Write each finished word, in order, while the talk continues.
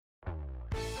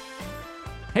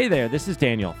Hey there, this is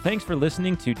Daniel. Thanks for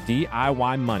listening to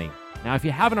DIY Money. Now, if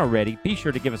you haven't already, be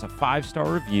sure to give us a 5-star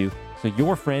review so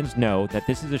your friends know that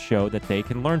this is a show that they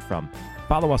can learn from.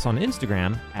 Follow us on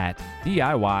Instagram at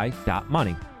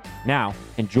DIY.money. Now,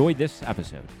 enjoy this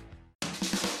episode.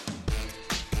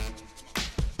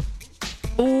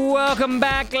 Welcome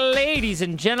back, ladies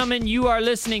and gentlemen. You are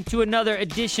listening to another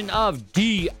edition of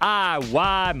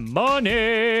DIY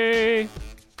Money.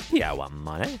 DIY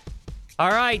Money. All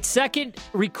right, second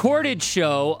recorded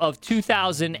show of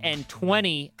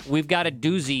 2020. We've got a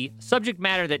doozy. Subject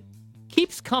matter that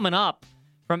keeps coming up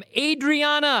from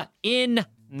Adriana in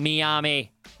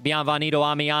Miami. Bienvenido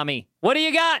a Miami. What do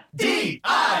you got?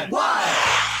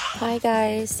 DIY! Hi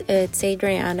guys, it's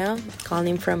Adriana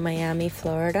calling from Miami,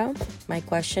 Florida. My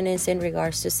question is in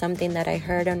regards to something that I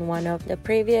heard on one of the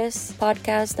previous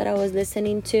podcasts that I was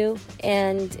listening to.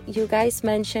 And you guys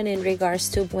mentioned in regards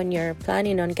to when you're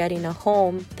planning on getting a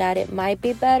home that it might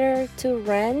be better to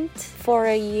rent for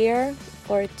a year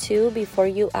or two before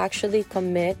you actually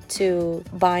commit to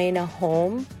buying a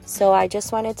home. So I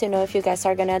just wanted to know if you guys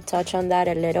are gonna touch on that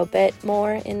a little bit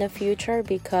more in the future,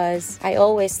 because I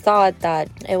always thought that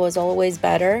it was always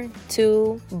better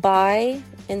to buy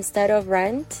instead of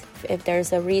rent. If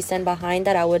there's a reason behind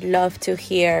that, I would love to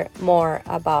hear more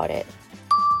about it.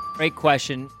 Great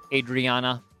question,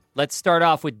 Adriana. Let's start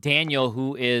off with Daniel,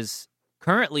 who is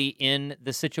currently in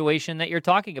the situation that you're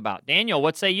talking about. Daniel,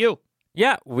 what say you?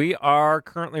 Yeah, we are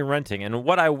currently renting. And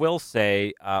what I will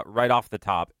say right off the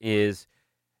top is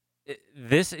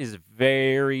this is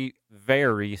very,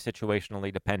 very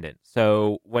situationally dependent.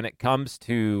 So when it comes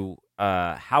to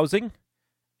housing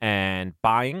and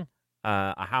buying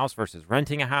a house versus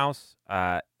renting a house,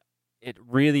 it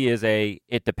really is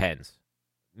it depends.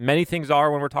 Many things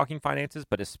are when we're talking finances,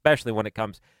 but especially when it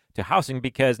comes to housing,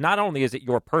 because not only is it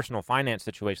your personal finance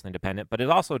situationally dependent, but it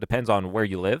also depends on where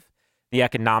you live. The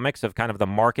economics of kind of the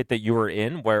market that you are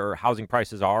in, where housing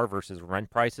prices are versus rent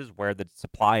prices, where the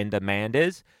supply and demand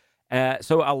is.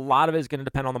 So a lot of it is going to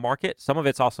depend on the market. Some of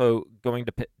it's also going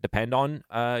to depend on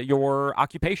your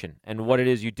occupation and what it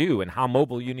is you do and how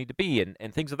mobile you need to be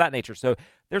and things of that nature. So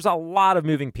there's a lot of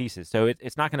moving pieces. So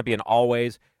it's not going to be an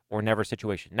always or never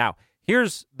situation. Now,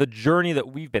 here's the journey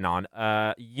that we've been on.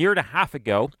 A year and a half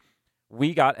ago,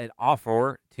 we got an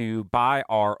offer to buy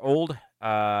our old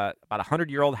about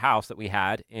 100-year-old house that we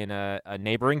had in a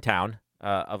neighboring town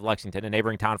of Lexington, a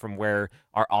neighboring town from where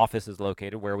our office is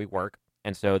located, where we work.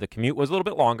 And so the commute was a little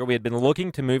bit longer. We had been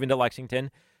looking to move into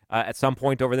Lexington at some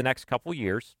point over the next couple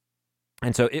years.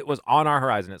 And so it was on our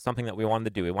horizon. It's something that we wanted to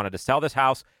do. We wanted to sell this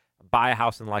house, buy a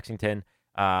house in Lexington,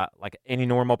 like any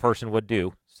normal person would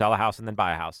do, sell a house and then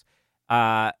buy a house.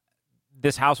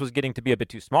 This house was getting to be a bit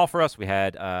too small for us. We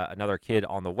had another kid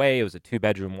on the way. It was a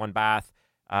 2-bedroom, 1-bath.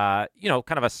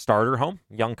 Kind of a starter home,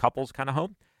 young couples kind of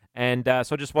home. And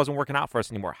so it just wasn't working out for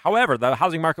us anymore. However, the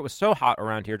housing market was so hot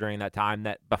around here during that time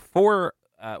that before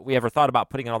we ever thought about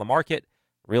putting it on the market,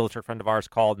 a realtor friend of ours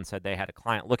called and said they had a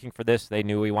client looking for this. They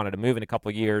knew we wanted to move in a couple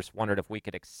of years, wondered if we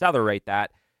could accelerate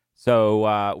that.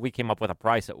 So we came up with a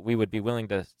price that we would be willing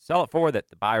to sell it for, that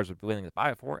the buyers would be willing to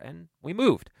buy it for, and we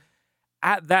moved.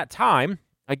 At that time,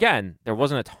 again, there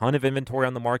wasn't a ton of inventory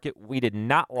on the market. We did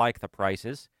not like the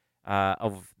prices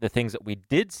of the things that we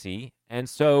did see. And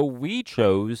so we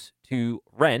chose to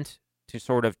rent, to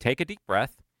sort of take a deep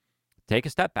breath, take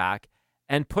a step back,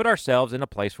 and put ourselves in a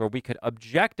place where we could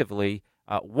objectively,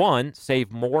 one,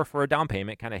 save more for a down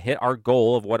payment, kind of hit our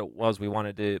goal of what it was we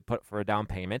wanted to put for a down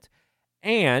payment,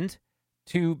 and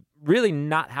to really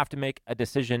not have to make a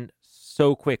decision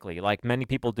so quickly, like many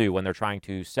people do when they're trying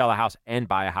to sell a house and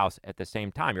buy a house at the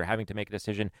same time. You're having to make a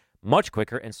decision much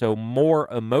quicker, and so more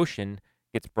emotion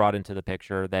gets brought into the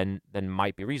picture than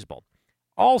might be reasonable.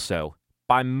 Also,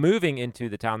 by moving into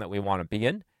the town that we want to be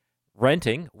in,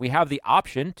 renting, we have the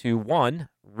option to, one,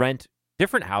 rent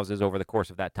different houses over the course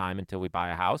of that time until we buy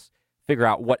a house, figure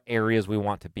out what areas we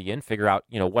want to be in, figure out,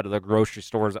 what are the grocery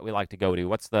stores that we like to go to,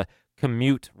 what's the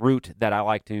commute route that I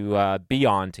like to be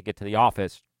on to get to the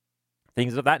office,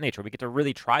 things of that nature. We get to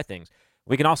really try things.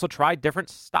 We can also try different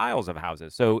styles of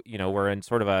houses. So, we're in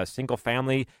sort of a single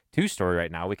family 2-story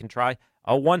right now. We can try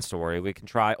a 1-story. We can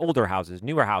try older houses,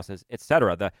 newer houses,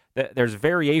 etc. There's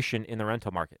variation in the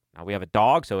rental market. Now, we have a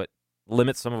dog, so it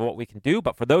limits some of what we can do.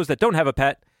 But for those that don't have a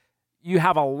pet, you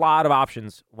have a lot of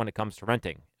options when it comes to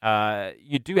renting.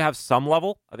 You do have some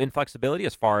level of inflexibility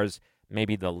as far as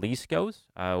maybe the lease goes.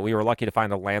 We were lucky to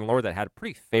find a landlord that had a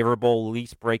pretty favorable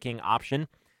lease breaking option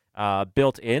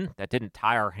built in that didn't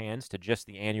tie our hands to just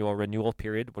the annual renewal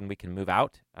period when we can move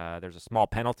out. There's a small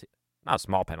penalty, not a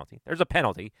small penalty. There's a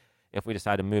penalty if we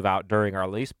decide to move out during our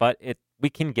lease, but we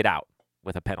can get out.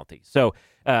 with a penalty. So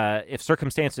if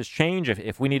circumstances change,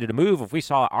 if we needed to move, if we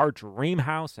saw our dream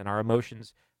house and our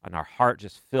emotions and our heart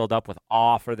just filled up with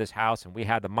awe for this house and we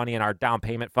had the money in our down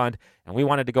payment fund and we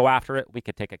wanted to go after it, we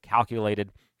could take a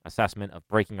calculated assessment of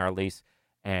breaking our lease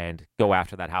and go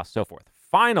after that house, so forth.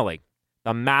 Finally,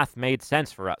 the math made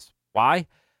sense for us. Why?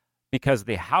 Because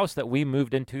the house that we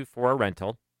moved into for a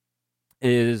rental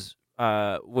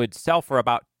would sell for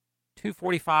about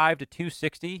 $245 to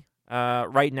 $260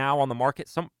 right now on the market,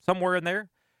 somewhere in there.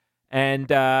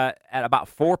 And at about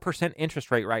 4%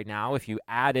 interest rate right now, if you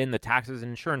add in the taxes and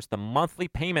insurance, the monthly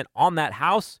payment on that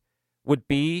house would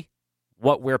be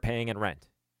what we're paying in rent.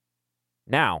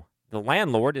 Now, the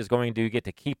landlord is going to get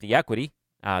to keep the equity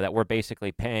that we're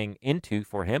basically paying into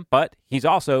for him, but he's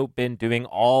also been doing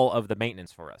all of the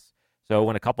maintenance for us. So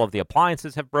when a couple of the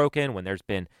appliances have broken, when there's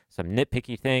been some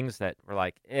nitpicky things that we're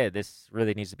like, this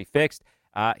really needs to be fixed,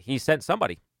 he sent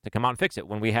somebody to come out and fix it.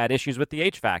 When we had issues with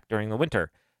the HVAC during the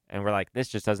winter, and we're like, this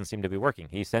just doesn't seem to be working,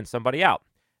 he sent somebody out.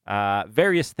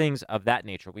 Various things of that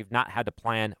nature. We've not had to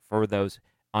plan for those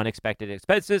unexpected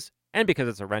expenses, and because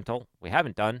it's a rental, we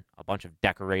haven't done a bunch of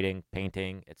decorating,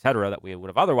 painting, etc. that we would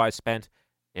have otherwise spent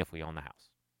if we own the house.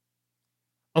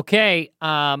 Okay,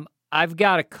 I've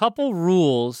got a couple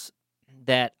rules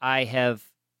that I have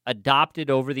adopted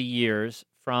over the years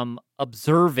from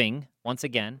observing, once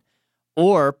again,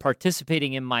 or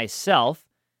participating in myself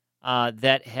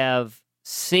that have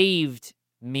saved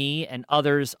me and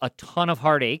others a ton of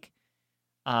heartache.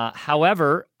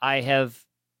 However, I have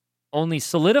only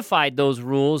solidified those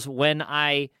rules when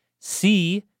I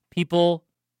see people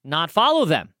not follow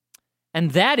them.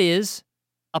 And that is,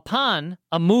 upon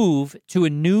a move to a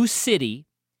new city,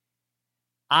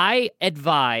 I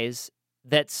advise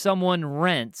that someone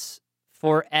rents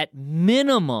for at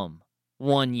minimum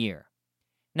 1 year.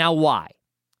 Now, why?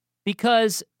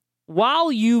 Because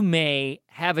while you may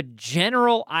have a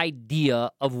general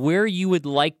idea of where you would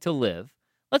like to live,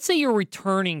 let's say you're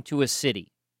returning to a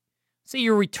city. Say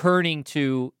you're returning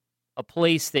to a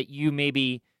place that you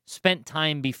maybe spent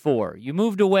time before. You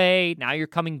moved away, now you're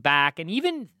coming back, and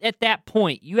even at that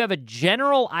point, you have a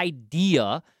general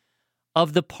idea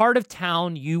of the part of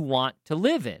town you want to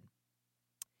live in.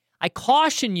 I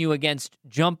caution you against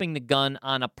jumping the gun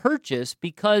on a purchase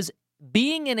because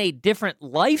being in a different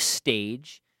life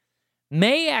stage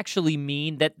may actually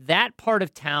mean that that part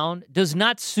of town does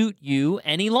not suit you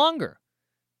any longer.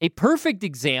 A perfect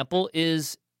example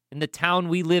is in the town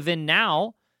we live in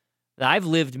now. I've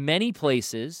lived many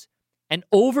places, and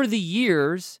over the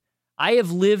years, I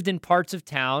have lived in parts of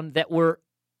town that were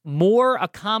more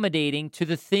accommodating to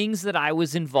the things that I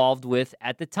was involved with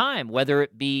at the time, whether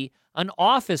it be an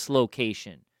office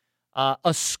location,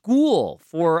 a school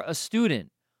for a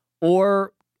student,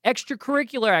 or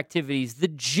extracurricular activities, the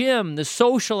gym, the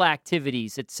social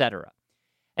activities, etc.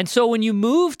 And so when you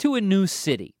move to a new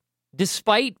city,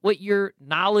 despite what your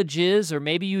knowledge is, or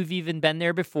maybe you've even been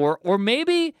there before, or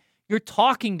maybe you're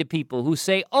talking to people who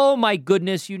say, oh my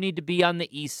goodness, you need to be on the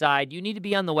east side, you need to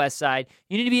be on the west side,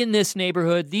 you need to be in this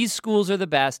neighborhood, these schools are the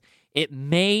best. It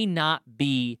may not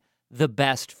be the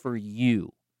best for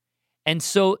you. And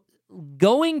so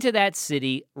going to that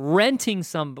city, renting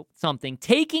something,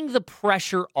 taking the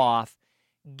pressure off,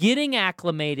 getting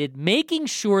acclimated, making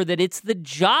sure that it's the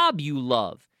job you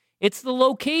love, it's the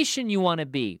location you want to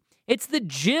be, it's the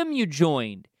gym you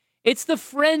joined, it's the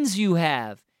friends you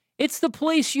have, it's the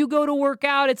place you go to work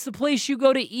out, it's the place you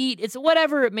go to eat, it's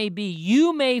whatever it may be.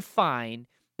 You may find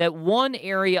that one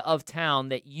area of town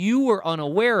that you were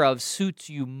unaware of suits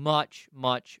you much,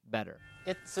 much better.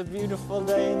 It's a beautiful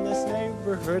day in this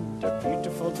neighborhood, a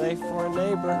beautiful day for a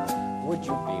neighbor. Would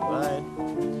you be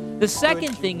mine? The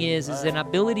second thing is an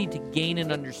ability to gain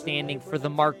an understanding for the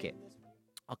market.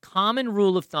 A common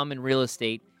rule of thumb in real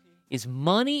estate is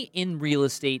money in real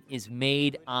estate is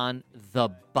made on the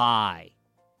buy.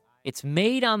 It's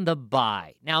made on the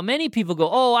buy. Now, many people go,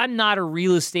 oh, I'm not a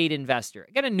real estate investor.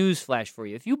 I got a news flash for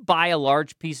you. If you buy a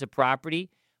large piece of property,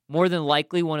 more than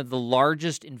likely one of the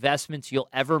largest investments you'll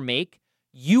ever make,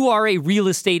 you are a real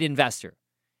estate investor.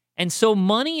 And so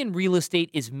money in real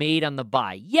estate is made on the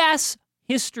buy. Yes,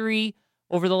 history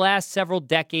over the last several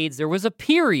decades, there was a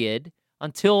period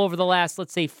until over the last,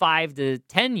 let's say, 5 to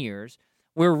 10 years,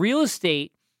 where real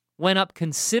estate went up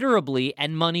considerably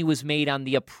and money was made on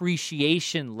the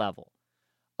appreciation level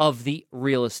of the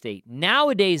real estate.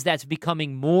 Nowadays, that's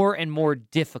becoming more and more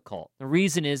difficult. The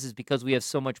reason is because we have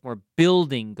so much more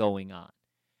building going on.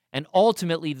 And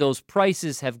ultimately, those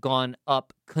prices have gone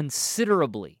up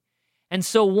considerably. And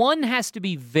so one has to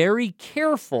be very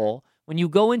careful when you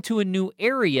go into a new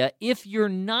area, if you're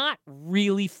not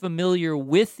really familiar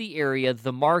with the area,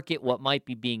 the market, what might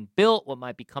be being built, what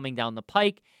might be coming down the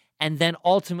pike, and then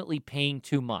ultimately paying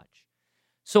too much.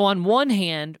 So on one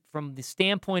hand, from the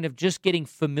standpoint of just getting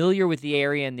familiar with the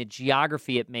area and the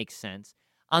geography, it makes sense.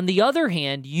 On the other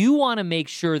hand, you want to make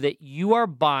sure that you are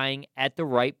buying at the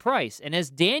right price. And as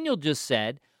Daniel just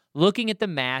said, looking at the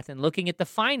math and looking at the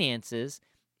finances,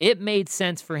 it made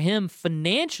sense for him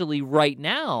financially right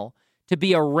now to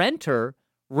be a renter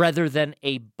rather than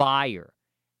a buyer.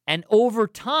 And over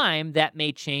time, that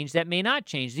may change, that may not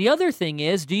change. The other thing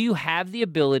is, do you have the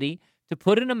ability to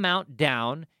put an amount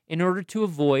down in order to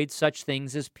avoid such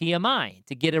things as PMI,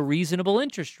 to get a reasonable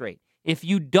interest rate? If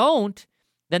you don't,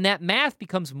 then that math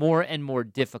becomes more and more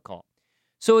difficult.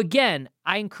 So again,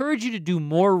 I encourage you to do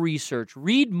more research,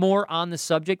 read more on the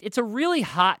subject. It's a really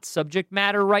hot subject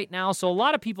matter right now, so a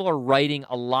lot of people are writing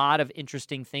a lot of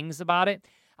interesting things about it.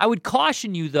 I would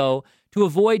caution you, though, to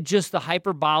avoid just the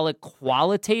hyperbolic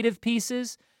qualitative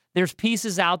pieces. There's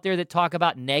pieces out there that talk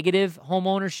about negative home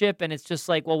ownership, and it's just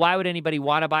like, well, why would anybody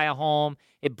want to buy a home?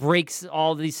 It breaks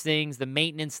all these things, the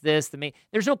maintenance this,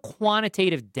 there's no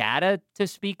quantitative data to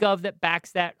speak of that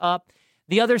backs that up.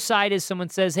 The other side is someone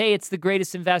says, hey, it's the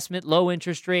greatest investment, low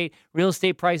interest rate, real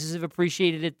estate prices have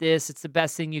appreciated at this, it's the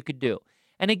best thing you could do.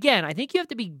 And again, I think you have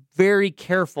to be very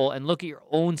careful and look at your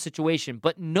own situation,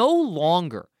 but no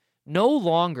longer,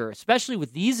 especially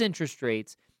with these interest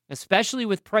rates, especially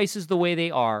with prices the way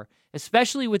they are,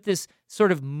 especially with this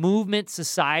sort of movement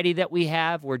society that we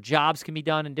have where jobs can be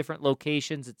done in different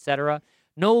locations, et cetera,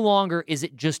 no longer is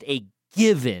it just a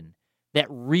given that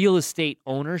real estate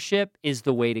ownership is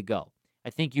the way to go. I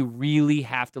think you really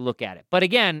have to look at it. But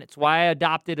again, it's why I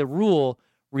adopted a rule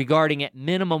regarding at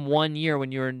minimum 1 year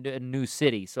when you're in a new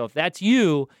city. So if that's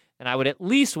you, then I would at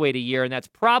least wait a year, and that's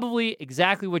probably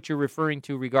exactly what you're referring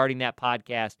to regarding that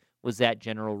podcast was that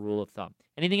general rule of thumb.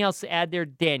 Anything else to add there,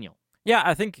 Daniel? Yeah,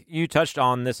 I think you touched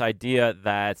on this idea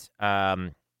that,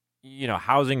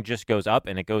 housing just goes up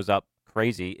and it goes up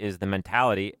crazy is the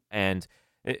mentality. And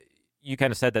you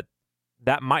kind of said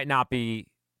that might not be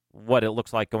what it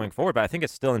looks like going forward, but I think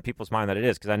it's still in people's mind that it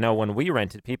is. Because I know when we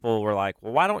rented, people were like,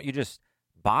 well, why don't you just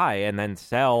buy and then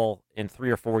sell in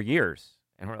 3 or 4 years?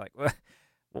 And we're like, well,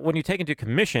 when you take into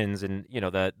commissions and,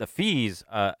 the fees,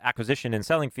 acquisition and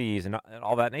selling fees and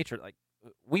all that nature, like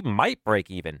we might break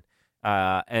even.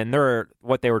 And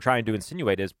what they were trying to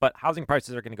insinuate is, but housing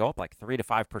prices are going to go up like 3 to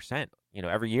 5%,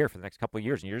 every year for the next couple of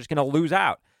years, and you're just going to lose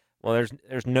out. Well,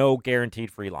 there's no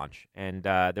guaranteed free lunch, and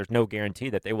there's no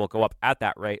guarantee that they will go up at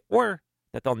that rate or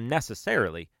that they'll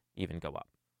necessarily even go up.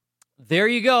 There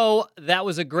you go. That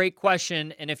was a great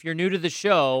question. And if you're new to the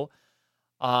show,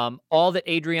 all that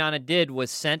Adriana did was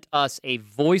sent us a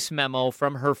voice memo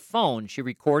from her phone. She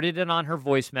recorded it on her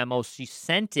voice memo. She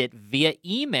sent it via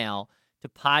email to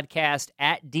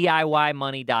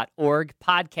podcast@DIYmoney.org,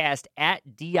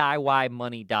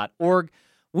 podcast@DIYmoney.org.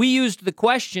 We used the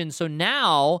question, so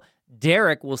now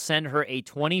Derek will send her a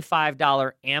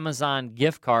 $25 Amazon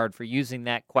gift card for using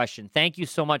that question. Thank you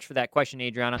so much for that question,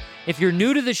 Adriana. If you're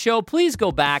new to the show, please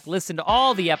go back, listen to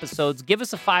all the episodes, give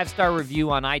us a 5-star review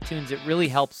on iTunes. It really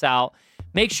helps out.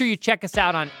 Make sure you check us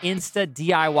out on Insta,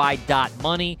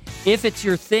 DIY.money. If it's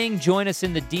your thing, join us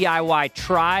in the DIY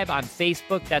Tribe on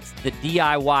Facebook. That's the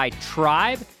DIY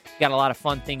Tribe. Got a lot of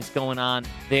fun things going on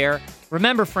there.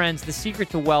 Remember, friends, the secret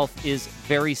to wealth is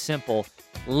very simple.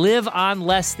 Live on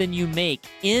less than you make,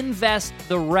 invest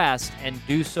the rest, and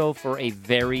do so for a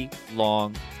very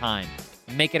long time.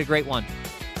 Make it a great one.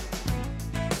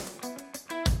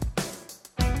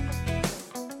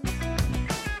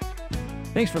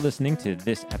 Thanks for listening to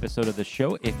this episode of the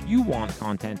show. If you want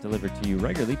content delivered to you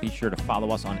regularly, be sure to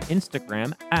follow us on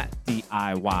Instagram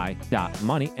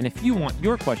 @DIY.money. And if you want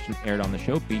your question aired on the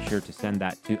show, be sure to send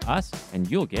that to us,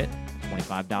 and you'll get a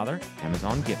 $25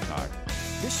 Amazon gift card.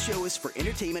 This show is for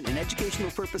entertainment and educational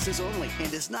purposes only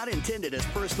and is not intended as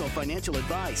personal financial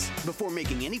advice. Before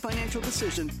making any financial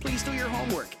decision, please do your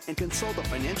homework and consult a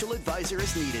financial advisor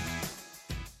as needed.